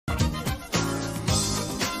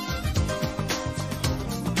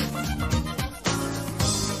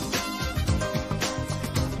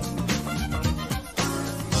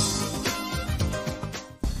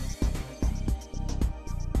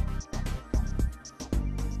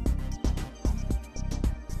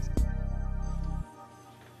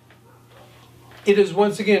It is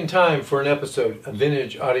once again time for an episode of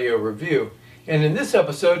Vintage Audio Review, and in this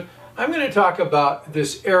episode I'm going to talk about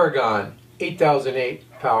this Aragon 8008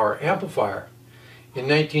 Power Amplifier. In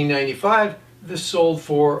 1995 this sold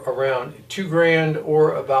for around $2,000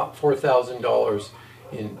 or about $4,000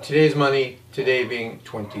 in today's money, today being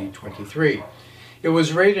 2023. It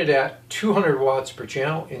was rated at 200 watts per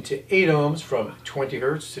channel into 8 ohms from 20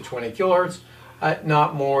 hertz to 20 kilohertz at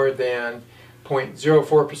not more than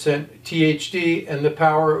 0.04% THD, and the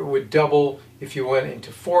power would double if you went into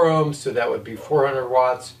 4 ohms, so that would be 400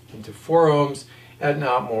 watts into 4 ohms at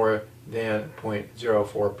not more than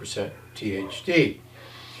 0.04% THD.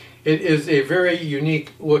 It is a very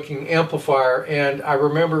unique looking amplifier, and I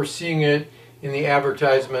remember seeing it in the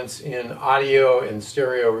advertisements in audio and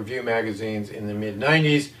stereo review magazines in the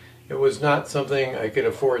mid-90s. It was not something I could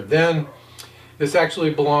afford then. This actually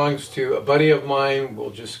belongs to a buddy of mine, we'll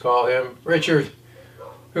just call him Richard,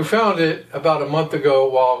 who found it about a month ago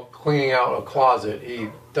while cleaning out a closet. He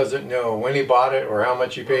doesn't know when he bought it or how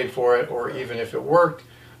much he paid for it or even if it worked,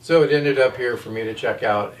 so it ended up here for me to check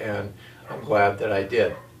out, and I'm glad that I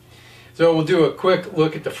did. So we'll do a quick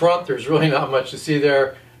look at the front. There's really not much to see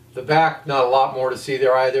there. The back, not a lot more to see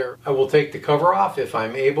there either. I will take the cover off if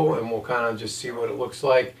I'm able, and we'll kind of just see what it looks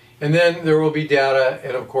like. And then there will be data,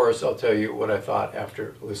 and of course I'll tell you what I thought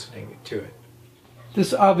after listening to it.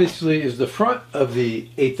 This obviously is the front of the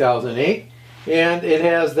 8008, and it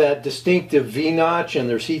has that distinctive V-notch, and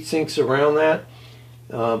there's heat sinks around that.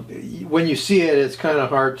 When you see it, it's kind of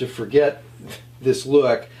hard to forget this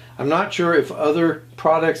look. I'm not sure if other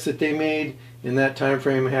products that they made in that time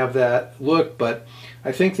frame have that look, but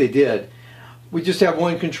I think they did. We just have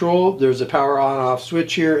one control. There's a power on-off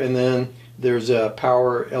switch here, and then there's a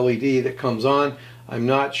power LED that comes on. I'm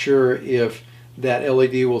not sure if that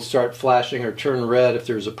LED will start flashing or turn red if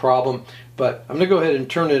there's a problem, but I'm going to go ahead and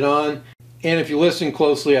turn it on. And if you listen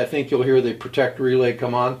closely, I think you'll hear the protect relay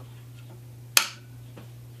come on.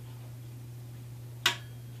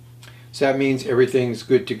 So that means everything's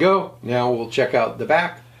good to go. Now we'll check out the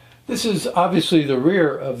back. This is obviously the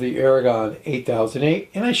rear of the Aragon 8008,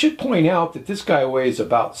 and I should point out that this guy weighs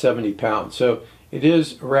about 70 pounds, so it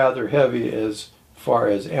is rather heavy as far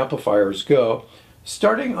as amplifiers go.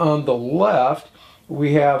 Starting on the left,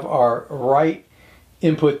 we have our right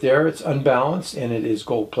input there. It's unbalanced and it is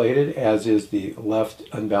gold plated, as is the left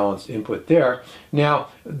unbalanced input there. Now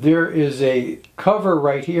there is a cover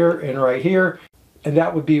right here, and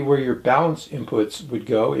that would be where your balanced inputs would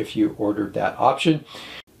go if you ordered that option.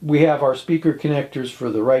 We have our speaker connectors for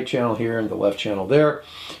the right channel here and the left channel there.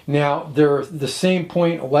 Now they're the same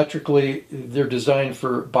point electrically. They're designed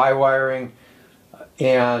for bi-wiring,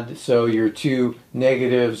 and so your two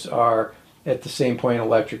negatives are at the same point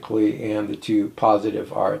electrically and the two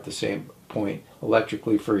positive are at the same point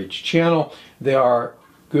electrically for each channel. They are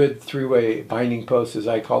good three-way binding posts, as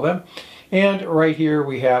I call them. And right here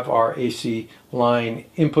we have our AC line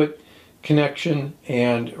input connection,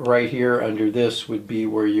 and right here under this would be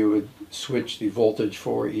where you would switch the voltage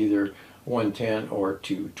for either 110 or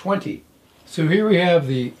 220. So here we have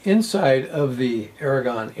the inside of the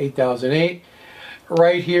Aragon 8008.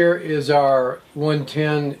 Right here is our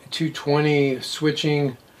 110 220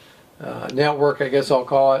 switching network, I guess I'll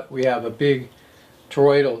call it. We have a big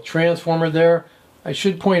toroidal transformer there. I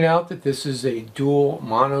should point out that this is a dual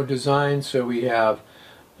mono design, so we have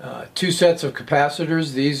two sets of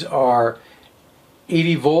capacitors. These are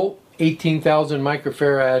 80 volt, 18,000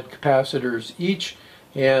 microfarad capacitors each,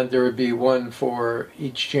 and there would be one for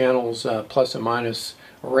each channel's plus and minus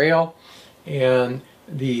rail. And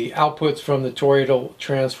the outputs from the toroidal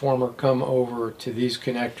transformer come over to these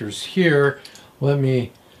connectors here. Let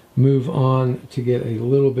me move on to get a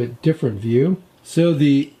little bit different view. So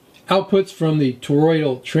the outputs from the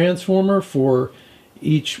toroidal transformer for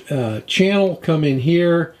each channel come in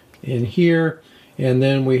here and here, and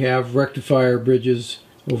then we have rectifier bridges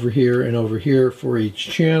over here for each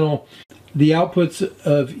channel. The outputs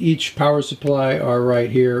of each power supply are right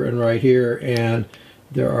here, and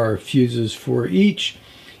there are fuses for each.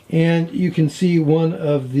 And you can see one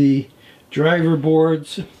of the driver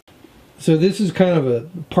boards. So this is kind of a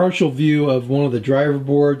partial view of one of the driver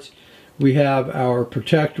boards. We have our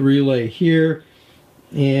protect relay here,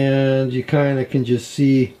 and you kind of can just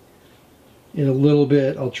see in a little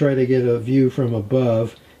bit. I'll try to get a view from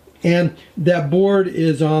above. And that board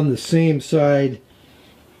is on the same side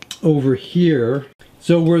over here.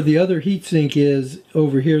 So where the other heatsink is,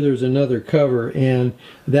 over here there's another cover, and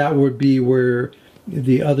that would be where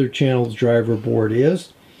the other channel's driver board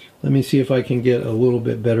is. Let me see if I can get a little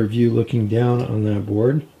bit better view looking down on that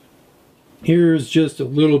board. Here's just a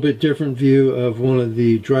little bit different view of one of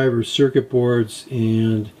the driver circuit boards,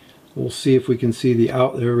 and we'll see if we can see the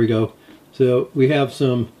out. There we go. So we have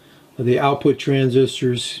some of the output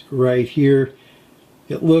transistors right here.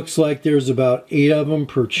 It looks like there's about 8 of them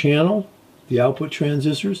per channel, the output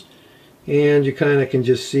transistors, and you kind of can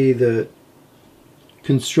just see the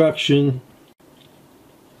construction.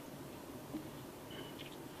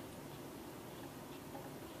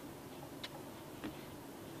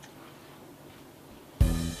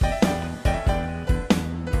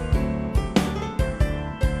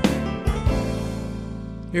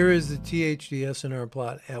 Here is the THD SNR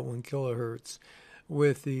plot at 1 kilohertz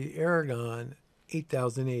with the Aragon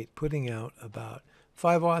 8008 putting out about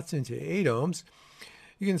 5 watts into 8 ohms.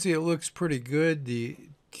 You can see it looks pretty good. The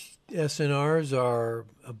SNRs are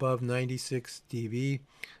above 96 dB.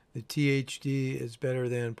 The THD is better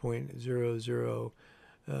than 0.00,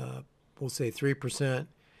 we'll say 3%.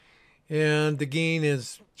 And the gain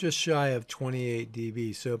is just shy of 28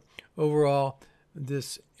 dB. So overall,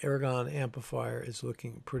 this Aragon amplifier is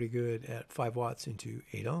looking pretty good at 5 watts into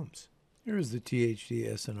 8 ohms. Here's the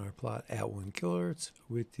THD SNR plot at 1 kilohertz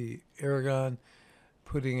with the Aragon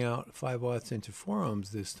putting out 5 watts into 4 ohms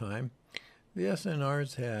this time. The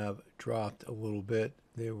SNRs have dropped a little bit.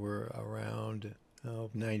 They were around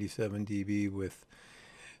 97 dB with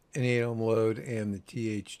an 8 ohm load, and the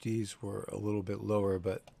THDs were a little bit lower,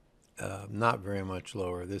 but not very much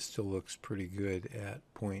lower. This still looks pretty good at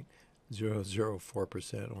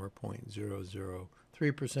 0.004% or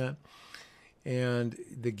 0.003%, and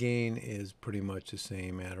the gain is pretty much the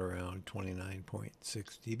same at around 29.6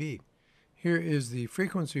 dB. Here is the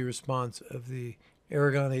frequency response of the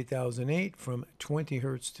Aragon 8008 from 20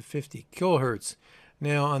 hertz to 50 kilohertz.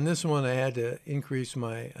 Now on this one I had to increase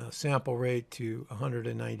my sample rate to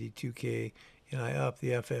 192K, and I upped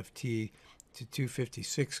the FFT to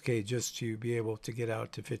 256K just to be able to get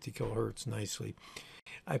out to 50 kilohertz nicely.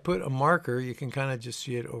 I put a marker, you can kind of just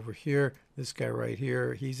see it over here. This guy right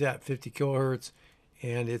here, he's at 50 kilohertz,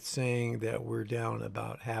 and it's saying that we're down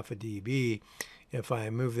about half a dB. If I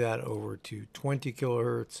move that over to 20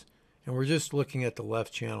 kilohertz, and we're just looking at the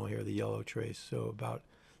left channel here, the yellow trace, so about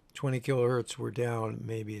 20 kilohertz, we're down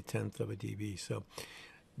maybe 1/10 of a dB. So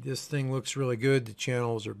this thing looks really good. The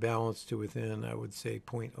channels are balanced to within, I would say,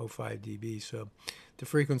 0.05 dB. So the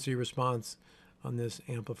frequency response on this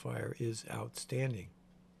amplifier is outstanding.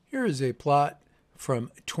 Here is a plot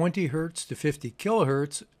from 20 hertz to 50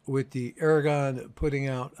 kilohertz with the Aragon putting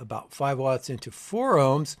out about 5 watts into 4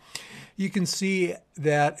 ohms. You can see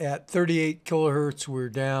that at 38 kilohertz we're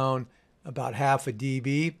down about half a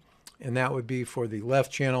dB, and that would be for the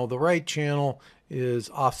left channel. The right channel is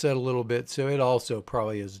offset a little bit, so it also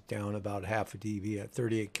probably is down about half a dB at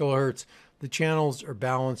 38 kilohertz. The channels are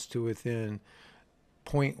balanced to within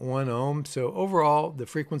 0.1 ohm. So overall, the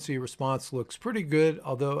frequency response looks pretty good,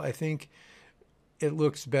 although I think it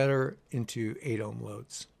looks better into 8 ohm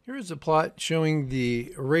loads. Here is a plot showing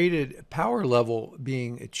the rated power level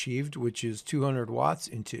being achieved, which is 200 watts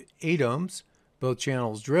into 8 ohms, both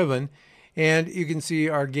channels driven. And you can see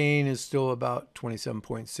our gain is still about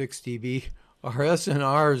 27.6 dB. Our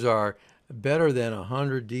SNRs are better than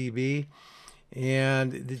 100 dB.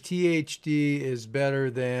 And the THD is better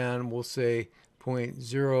than, we'll say,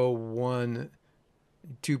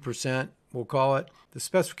 0.012%, we'll call it. The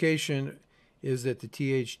specification is that the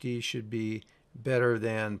THD should be better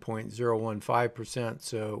than 0.015%,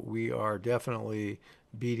 so we are definitely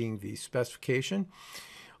beating the specification.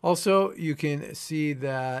 Also, you can see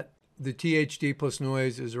that the THD plus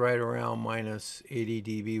noise is right around minus 80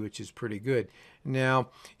 dB, which is pretty good. Now,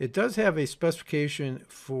 it does have a specification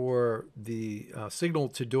for the signal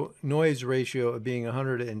to noise ratio of being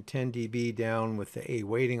 110 dB down with the A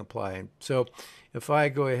weighting applied. So if I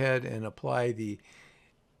go ahead and apply the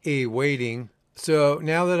A weighting, so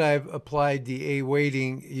now that I've applied the A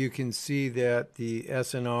weighting, you can see that the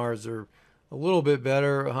SNRs are a little bit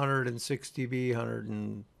better, 106 dB,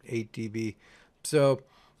 108 dB. So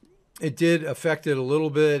it did affect it a little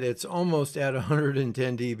bit. It's almost at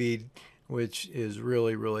 110 dB, which is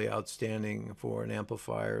really, really outstanding for an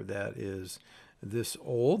amplifier that is this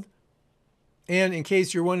old. And in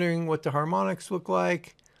case you're wondering what the harmonics look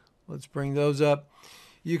like, let's bring those up.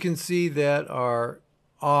 You can see that our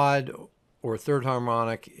odd or third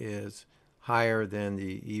harmonic is higher than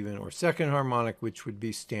the even or second harmonic, which would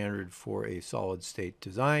be standard for a solid state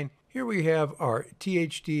design. Here we have our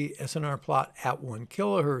THD SNR plot at 1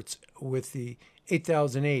 kilohertz with the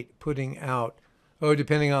 8008 putting out Oh,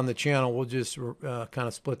 depending on the channel, we'll just kind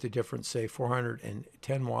of split the difference, say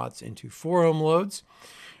 410 watts into 4 ohm loads.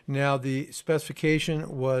 Now, the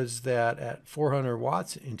specification was that at 400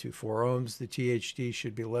 watts into 4 ohms, the THD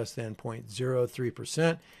should be less than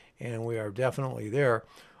 0.03%, and we are definitely there.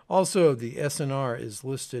 Also, the SNR is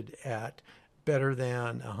listed at better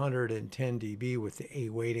than 110 dB with the A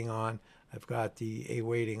weighting on. I've got the A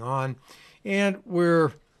weighting on, and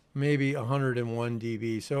we're maybe 101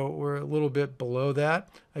 dB, so we're a little bit below that.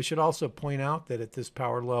 I should also point out that at this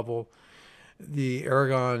power level, the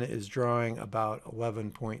Aragon is drawing about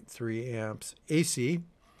 11.3 amps AC,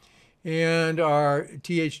 and our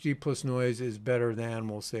THD plus noise is better than,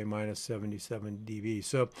 we'll say, minus 77 dB.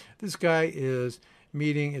 So this guy is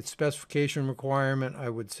meeting its specification requirement, I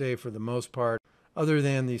would say, for the most part, other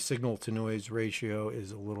than the signal to noise ratio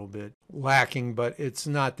is a little bit lacking, but it's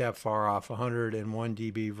not that far off. 101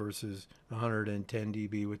 dB versus 110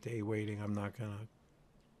 dB with the A weighting. I'm not going to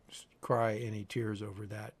cry any tears over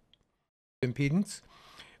that. Impedance,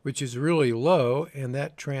 which is really low, and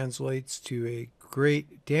that translates to a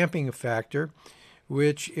great damping factor,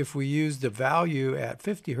 which if we use the value at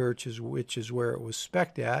 50 hertz, which is where it was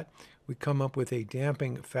spec'd at, we come up with a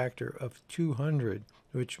damping factor of 200,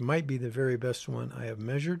 which might be the very best one I have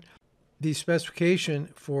measured. The specification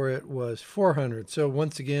for it was 400, so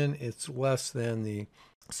once again it's less than the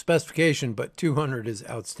specification, but 200 is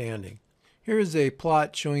outstanding. Here is a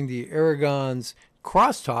plot showing the Aragon's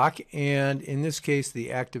crosstalk, and in this case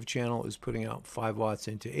the active channel is putting out 5 watts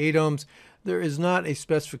into 8 ohms. There is not a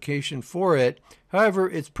specification for it. However,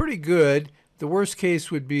 it's pretty good. The worst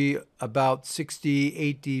case would be about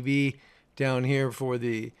 68 dB down here for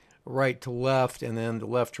the right to left, and then the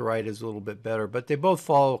left to right is a little bit better, but they both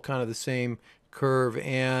follow kind of the same curve,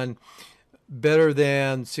 and better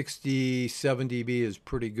than 67 dB is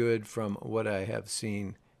pretty good from what I have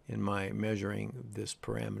seen in my measuring this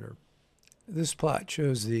parameter. This plot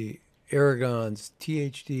shows the Aragon's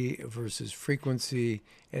THD versus frequency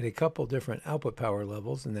at a couple different output power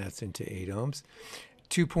levels, and that's into 8 ohms.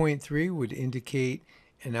 2.3 would indicate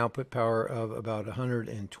an output power of about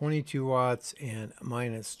 122 watts, and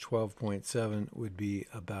minus 12.7 would be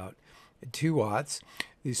about 2 watts.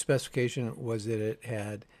 The specification was that it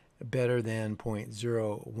had better than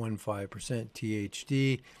 0.015%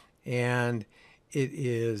 THD, and it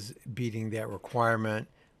is beating that requirement.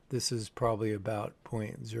 This is probably about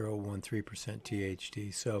 0.013%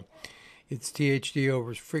 THD. So its THD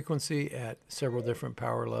over frequency at several different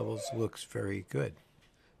power levels looks very good.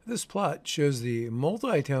 This plot shows the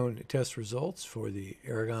multitone test results for the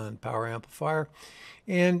Aragon Power Amplifier,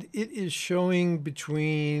 and it is showing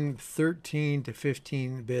between 13 to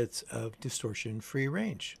 15 bits of distortion-free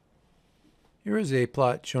range. Here is a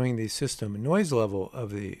plot showing the system noise level of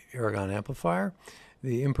the Aragon amplifier.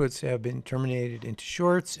 The inputs have been terminated into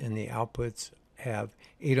shorts, and the outputs have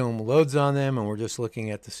 8 ohm loads on them, and we're just looking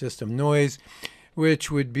at the system noise, which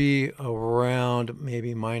would be around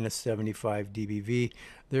maybe minus 75 dBV.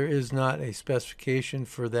 There is not a specification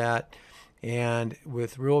for that, and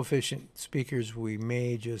with real efficient speakers we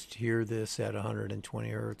may just hear this at 120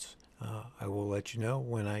 hertz. I will let you know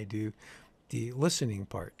when I do the listening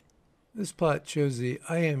part. This plot shows the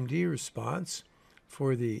IMD response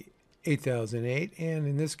for the 8008, and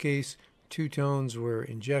in this case 2 tones were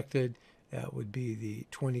injected. That would be the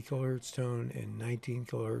 20 kilohertz tone and 19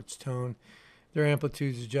 kilohertz tone. Their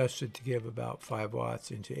amplitudes adjusted to give about 5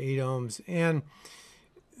 watts into 8 ohms, and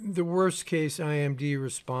the worst case IMD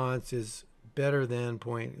response is better than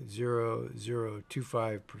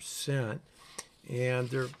 0.0025%, and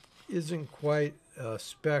there isn't quite a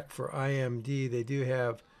spec for IMD. They do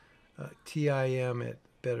have TIM at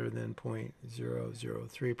better than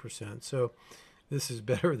 0.003%, so this is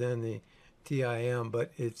better than the TIM,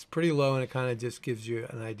 but it's pretty low, and it kind of just gives you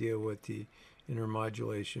an idea what the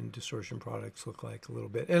intermodulation distortion products look like a little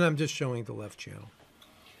bit. And I'm just showing the left channel.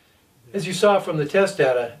 As you saw from the test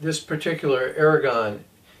data, this particular Aragon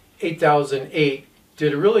 8008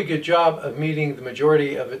 did a really good job of meeting the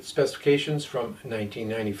majority of its specifications from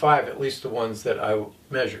 1995, at least the ones that I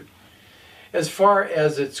measured. As far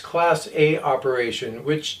as its Class A operation,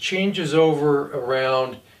 which changes over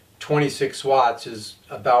around 26 watts, is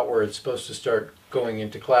about where it's supposed to start going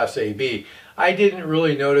into Class AB. I didn't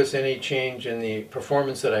really notice any change in the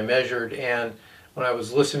performance that I measured, and when I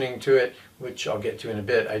was listening to it, which I'll get to in a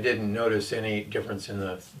bit, I didn't notice any difference in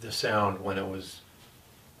the sound when it was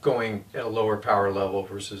going at a lower power level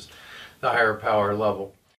versus the higher power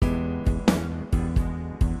level.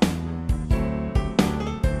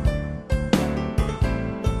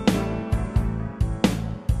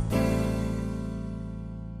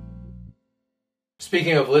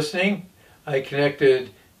 Speaking of listening, I connected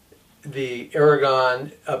the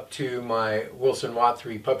Aragon up to my Wilson Watt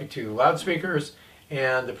 3 Puppy 2 loudspeakers,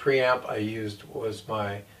 and the preamp I used was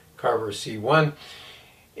my Carver C1.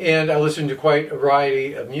 And I listened to quite a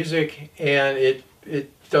variety of music, and it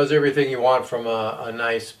does everything you want from a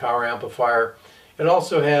nice power amplifier. It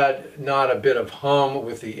also had not a bit of hum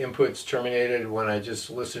with the inputs terminated when I just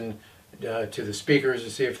listened to the speakers to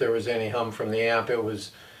see if there was any hum from the amp. It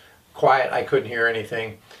was quiet, I couldn't hear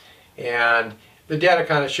anything. And the data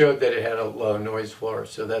kind of showed that it had a low noise floor,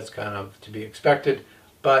 so that's kind of to be expected.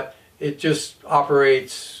 But it just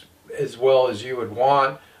operates as well as you would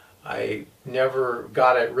want. I never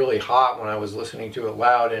got it really hot when I was listening to it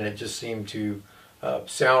loud, and it just seemed to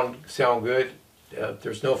sound good.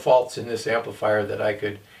 There's no faults in this amplifier that I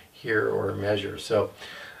could hear or measure. So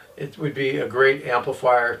it would be a great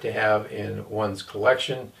amplifier to have in one's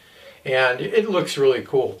collection. And it looks really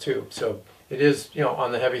cool too. So it is, you know,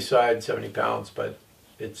 on the heavy side, 70 pounds, but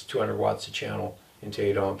it's 200 watts a channel into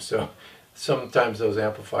 8 ohms. So sometimes those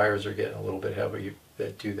amplifiers are getting a little bit heavy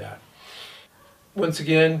that do that. Once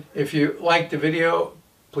again, if you liked the video,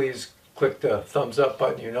 please click the thumbs up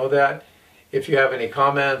button, you know that. If you have any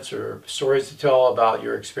comments or stories to tell about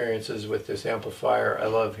your experiences with this amplifier, I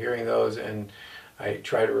love hearing those, and I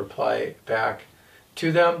try to reply back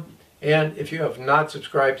to them. And if you have not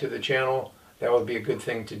subscribed to the channel, that would be a good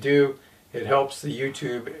thing to do. It helps the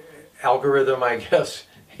YouTube algorithm, I guess,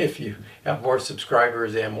 if you have more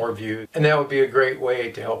subscribers and more views. And that would be a great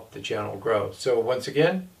way to help the channel grow. So once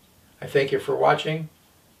again, I thank you for watching,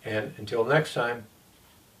 and until next time,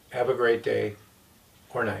 have a great day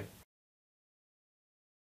or night.